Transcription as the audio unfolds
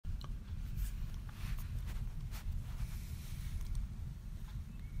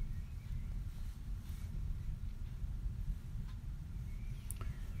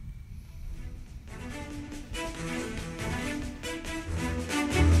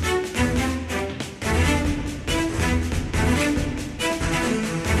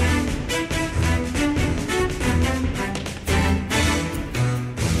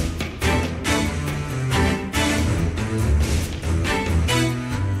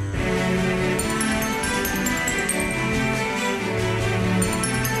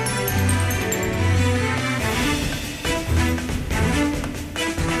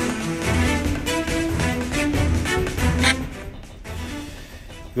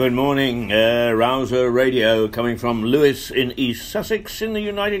Good morning, Rouser Radio, coming from Lewes in East Sussex in the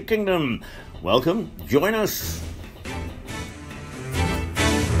United Kingdom. Welcome, join us.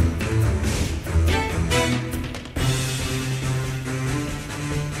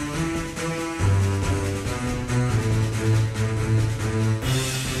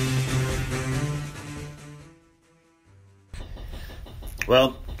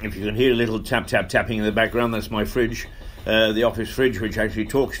 Well, if you can hear a little tapping in the background, that's my fridge. The office fridge, which actually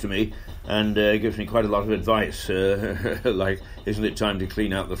talks to me and gives me quite a lot of advice, like, isn't it time to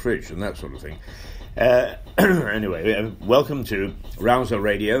clean out the fridge and that sort of thing. Anyway, welcome to Rouser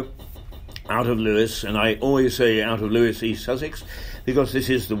Radio out of Lewes, and I always say out of Lewes, East Sussex, because this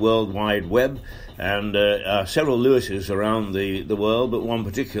is the World Wide Web, and several Leweses around the world, but one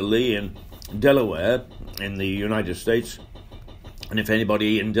particularly in Delaware in the United States. And if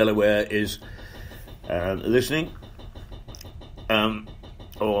anybody in Delaware is listening,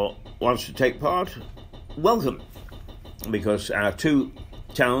 or wants to take part, welcome, because our two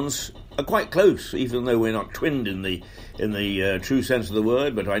towns are quite close, even though we're not twinned in the true sense of the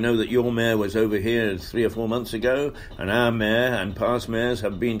word. But I know that your mayor was over here 3 or 4 months ago, and our mayor and past mayors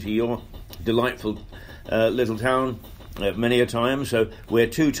have been to your delightful little town many a time. So we're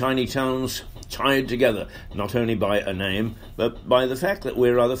two tiny towns tied together, not only by a name, but by the fact that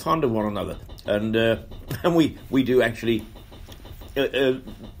we're rather fond of one another, and we do actually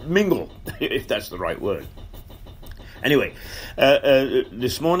mingle, if that's the right word. Anyway,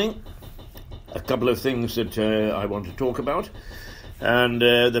 this morning, a couple of things that I want to talk about, and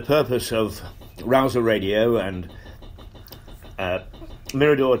the purpose of Rouser Radio and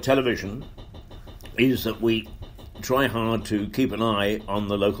Mirador Television is that we try hard to keep an eye on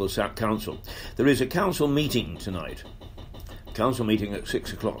the local council. There is a council meeting tonight, council meeting at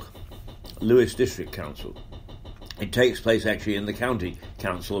 6 o'clock, Lewes District Council. It takes place actually in the county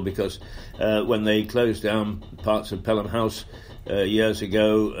council, because when they closed down parts of Pelham House years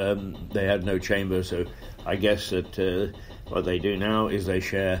ago, they had no chamber, so I guess that what they do now is they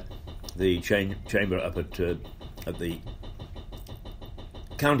share the chamber up at the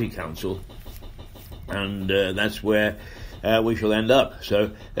county council, and that's where we shall end up.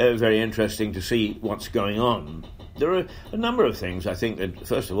 So very interesting to see what's going on. There are a number of things. I think that,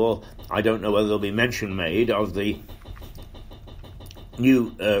 first of all, I don't know whether there'll be mention made of the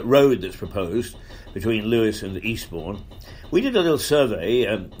new road that's proposed between Lewes and Eastbourne. We did a little survey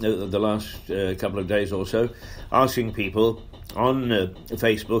the last couple of days or so, asking people on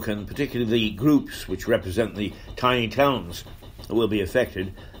Facebook, and particularly the groups which represent the tiny towns that will be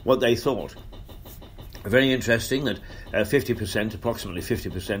affected, what they thought. Very interesting that approximately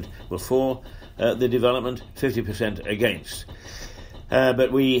 50% were for the development, 50% against.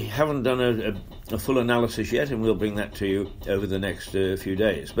 But we haven't done a full analysis yet, and we'll bring that to you over the next few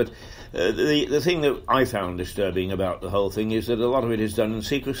days. But the thing that I found disturbing about the whole thing is that a lot of it is done in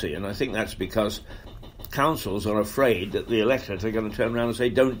secrecy, and I think that's because councils are afraid that the electorate are going to turn around and say,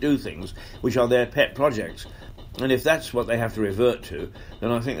 don't do things which are their pet projects. And if that's what they have to revert to,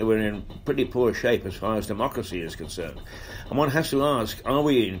 then I think that we're in pretty poor shape as far as democracy is concerned. And one has to ask, are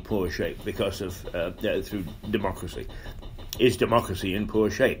we in poor shape because of through democracy? Is democracy in poor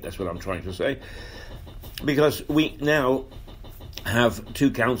shape? That's what I'm trying to say. Because we now have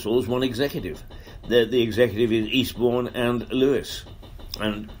two councils, one executive. The executive is Eastbourne and Lewes.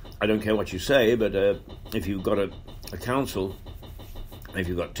 And I don't care what you say, but if you've got a council, if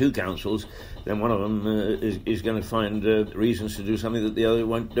you've got two councils, then one of them is going to find reasons to do something that the other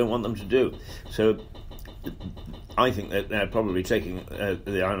don't want them to do. So I think that they're probably taking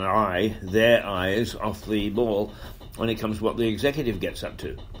their eyes off the ball when it comes to what the executive gets up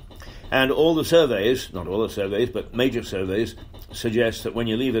to. And all the surveys, not all the surveys, but major surveys, suggest that when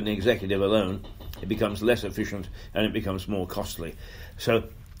you leave an executive alone, it becomes less efficient and it becomes more costly. So,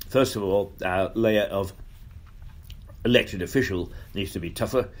 first of all, our layer of elected official needs to be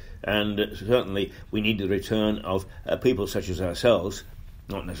tougher, and certainly we need the return of people such as ourselves,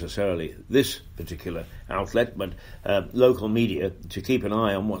 not necessarily this particular outlet, but local media, to keep an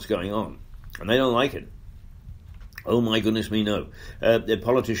eye on what's going on. And they don't like it. Oh my goodness me, no. The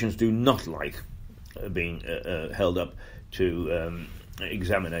politicians do not like being held up to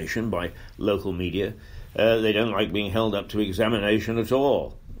examination by local media. They don't like being held up to examination at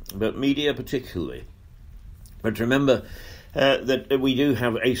all, but media particularly. But remember that we do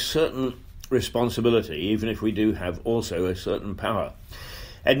have a certain responsibility, even if we do have also a certain power.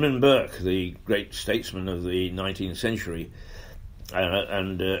 Edmund Burke, the great statesman of the 19th century,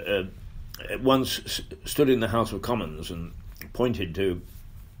 once stood in the House of Commons and pointed to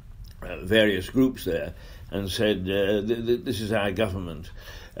various groups there and said, this is our government.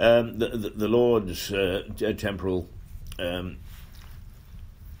 The Lord's temporal,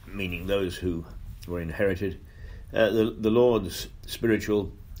 meaning those who were inherited, the Lord's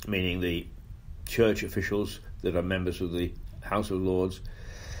spiritual, meaning the church officials that are members of the House of Lords,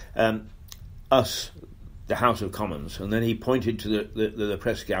 us, the House of Commons. And then he pointed to the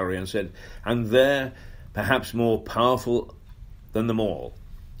press gallery and said, and there, perhaps more powerful than them all,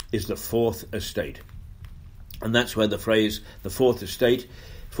 is the Fourth Estate. And that's where the phrase, the Fourth Estate,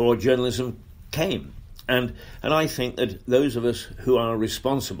 for journalism came. And I think that those of us who are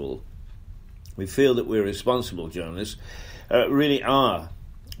responsible, we feel that we're responsible journalists, really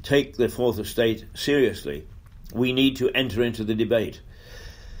take the Fourth Estate seriously. We need to enter into the debate.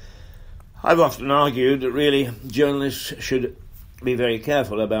 I've often argued that really journalists should be very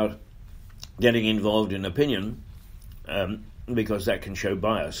careful about getting involved in opinion, because that can show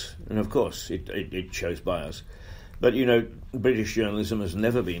bias. And of course, it shows bias. But, you know, British journalism has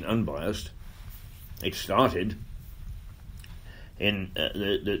never been unbiased. It started in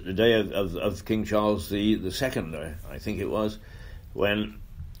the day of King Charles the Second, I think it was, when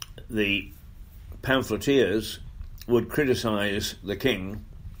the pamphleteers would criticise the king.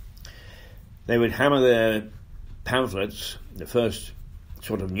 They would hammer their pamphlets, the first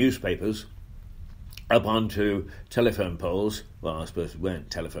sort of newspapers, up onto telephone poles. Well, I suppose it weren't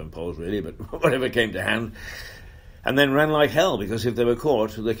telephone poles really, but whatever came to hand, and then ran like hell, because if they were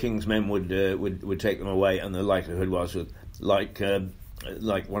caught, the king's men would take them away, and the likelihood was that, like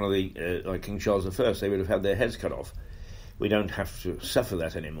one of the like King Charles I, they would have had their heads cut off. We don't have to suffer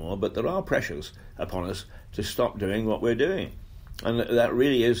that anymore, but there are pressures upon us to stop doing what we're doing, and that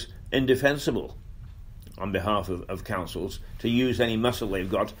really is indefensible on behalf of councils to use any muscle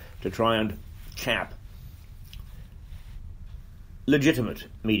they've got to try and cap legitimate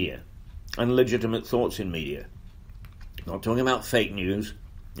media and legitimate thoughts in media. Not talking about fake news.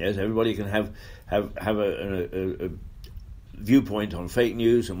 Yes, everybody can have a viewpoint on fake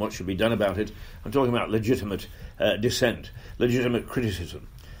news and what should be done about it. I'm talking about legitimate dissent, legitimate criticism.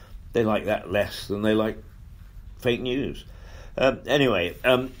 They like that less than they like fake news. Anyway,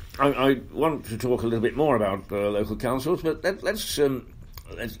 I want to talk a little bit more about local councils, but let's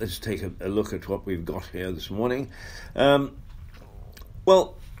take a look at what we've got here this morning.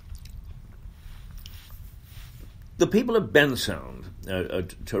 Well, the people of Bensound are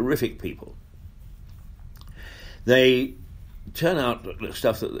terrific people. They turn out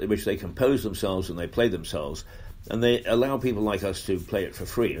stuff which they compose themselves and they play themselves, and they allow people like us to play it for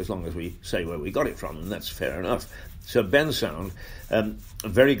free as long as we say where we got it from, and that's fair enough. So Bensound,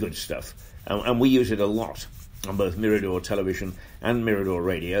 very good stuff, and we use it a lot on both Mirador Television and Mirador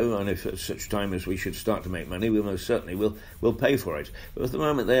Radio, and if at such time as we should start to make money, we most certainly will pay for it. But at the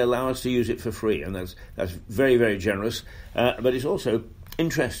moment they allow us to use it for free, and that's very, very generous, but it's also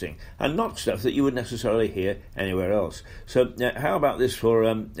interesting, and not stuff that you would necessarily hear anywhere else. So how about this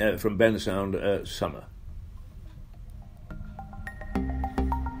from Bensound, Summer?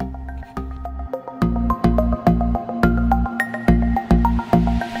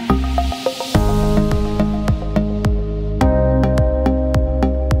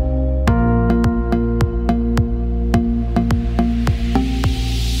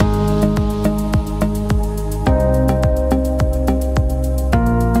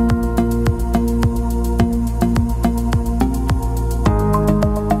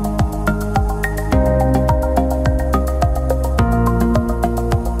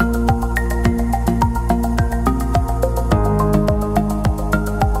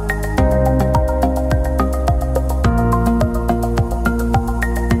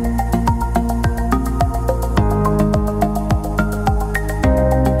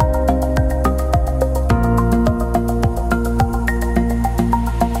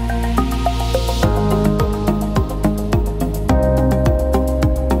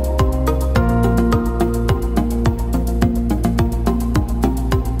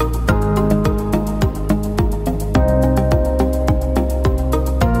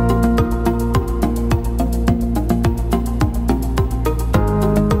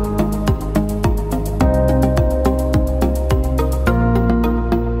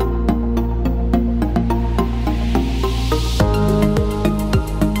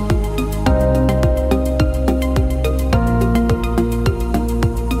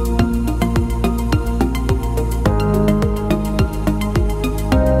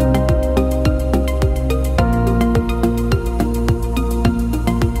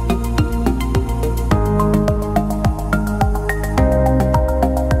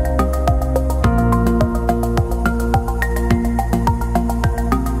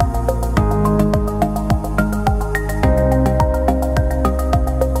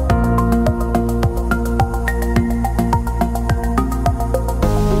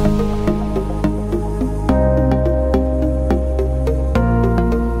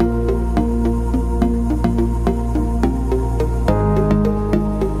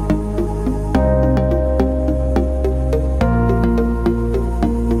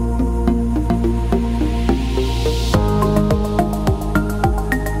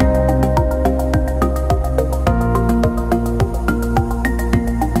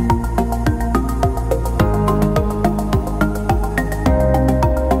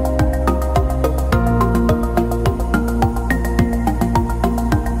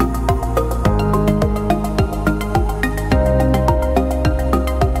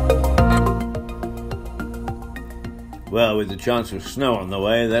 Well, with the chance of snow on the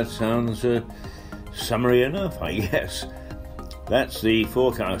way, that sounds summery enough, I guess. That's the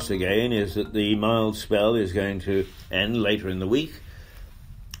forecast again, is that the mild spell is going to end later in the week,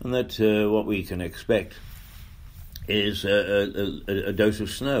 and that what we can expect is a dose of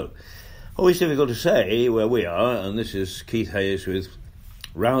snow. Always difficult to say where we are, and this is Keith Hayes with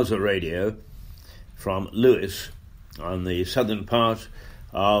Rouser Radio from Lewes on the southern part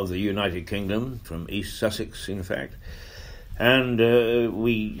of the United Kingdom, from East Sussex in fact, and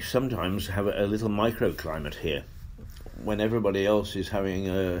we sometimes have a little microclimate here. When everybody else is having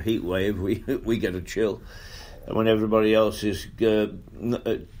a heat wave, we get a chill, and when everybody else is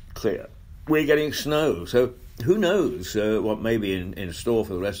clear, we're getting snow. So who knows what may be in store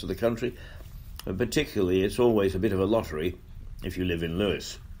for the rest of the country. And particularly, it's always a bit of a lottery if you live in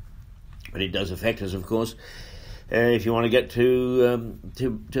Lewes. But it does affect us, of course, if you want to get to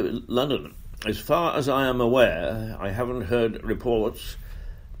London. As far as I am aware, I haven't heard reports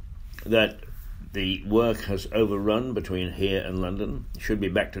that the work has overrun between here and London. It should be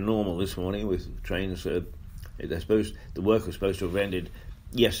back to normal this morning with trains. The work was supposed to have ended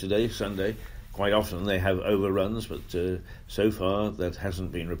yesterday, Sunday. Quite often they have overruns, but so far that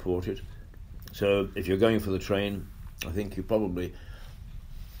hasn't been reported. So if you're going for the train, I think you probably,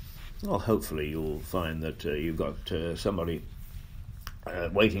 well, hopefully you'll find that you've got somebody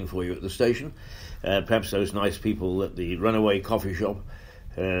waiting for you at the station. Perhaps those nice people at the Runaway coffee shop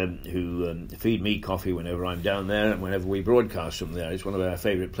who feed me coffee whenever I'm down there and whenever we broadcast from there. It's one of our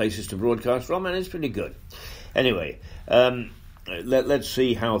favourite places to broadcast from, and it's pretty good. Anyway, let's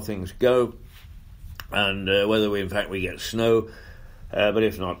see how things go, and whether we get snow, but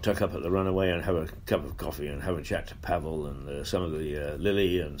if not, tuck up at the Runaway and have a cup of coffee and have a chat to Pavel and some of the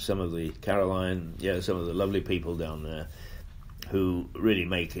Lily and some of the Caroline, some of the lovely people down there who really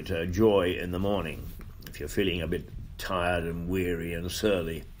make it a joy in the morning. If you're feeling a bit tired and weary and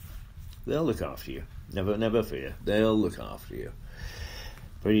surly, they'll look after you. Never fear. They'll look after you.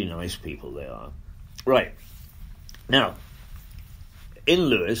 Pretty nice people they are. Right. Now, in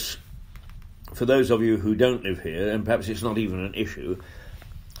Lewes, for those of you who don't live here, and perhaps it's not even an issue,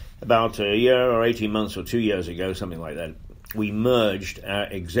 about a year or 18 months or 2 years ago, something like that, we merged our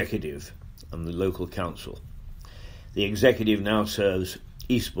executive and the local council. The executive now serves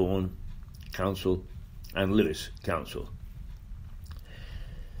Eastbourne Council and Lewes Council.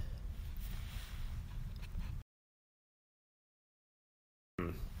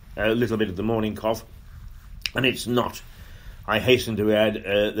 A little bit of the morning cough, and it's not, I hasten to add,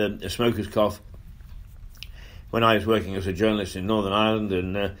 the smoker's cough. When I was working as a journalist in Northern Ireland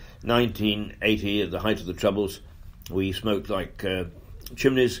in 1980, at the height of the Troubles, we smoked like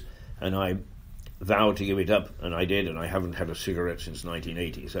chimneys, and I vowed to give it up, and I did, and I haven't had a cigarette since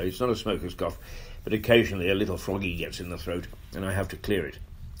 1980. So it's not a smoker's cough, but occasionally a little froggy gets in the throat, and I have to clear it.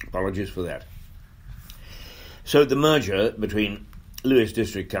 Apologies for that. So the merger between Lewes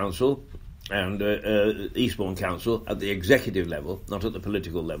District Council and Eastbourne Council at the executive level, not at the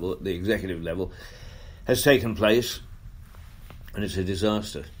political level, at the executive level, has taken place, and it's a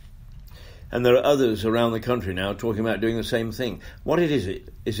disaster. And there are others around the country now talking about doing the same thing. What is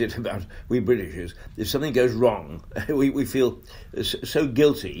it about we Britishers? If something goes wrong, we feel so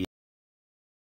guilty.